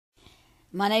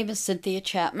My name is Cynthia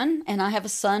Chapman, and I have a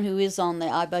son who is on the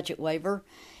iBudget waiver.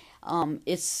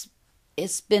 It's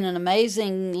been an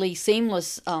amazingly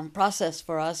seamless process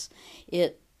for us.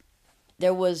 It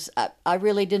there was I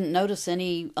really didn't notice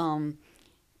any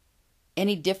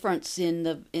difference in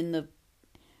the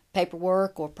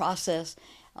paperwork or process.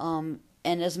 And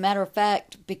as a matter of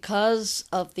fact, because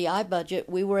of the iBudget,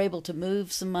 we were able to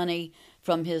move some money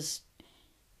from his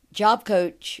job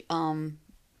coach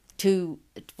to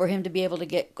for him to be able to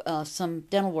get some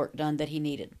dental work done that he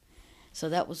needed. So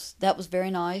that was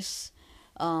very nice.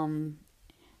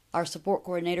 Our support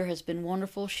coordinator has been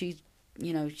wonderful. She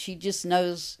just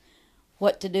knows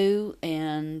what to do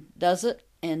and does it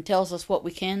and tells us what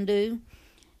we can do.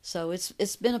 So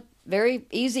it's been a very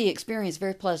easy experience,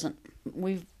 very pleasant.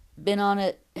 We've been on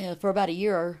it for about a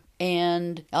year,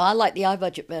 and I like the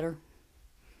iBudget better.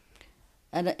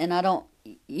 And I don't,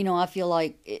 I feel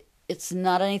like it's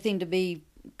not anything to be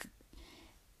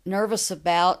nervous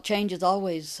about. Change is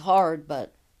always hard,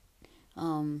 but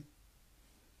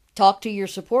talk to your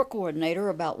support coordinator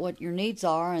about what your needs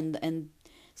are, and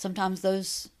sometimes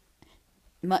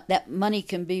that money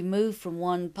can be moved from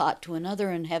one pot to another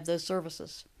and have those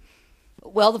services.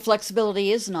 Well, the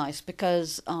flexibility is nice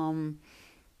because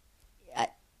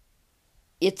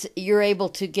you're able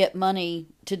to get money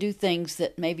to do things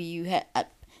that maybe you had.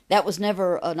 That was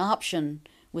never an option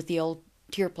with the old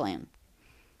tier plan.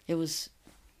 It was,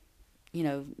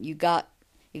 you got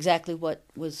exactly what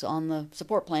was on the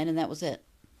support plan, and that was it.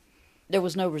 There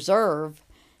was no reserve,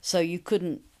 so you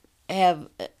couldn't have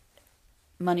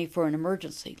money for an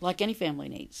emergency like any family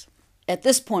needs. At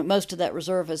this point, most of that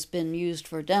reserve has been used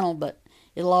for dental, but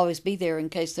it'll always be there in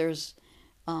case there's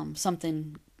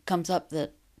something comes up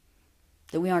that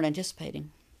we aren't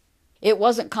anticipating. It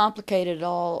wasn't complicated at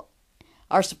all.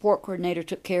 Our support coordinator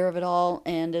took care of it all,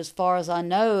 and as far as I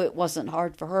know, it wasn't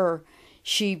hard for her.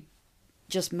 She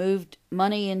just moved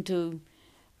money into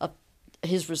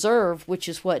his reserve, which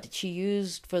is what she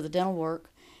used for the dental work,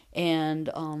 and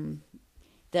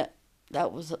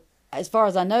that was, as far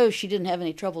as I know, she didn't have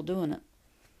any trouble doing it.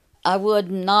 I would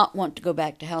not want to go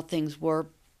back to how things were,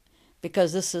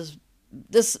 because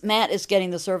Matt is getting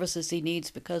the services he needs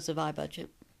because of iBudget.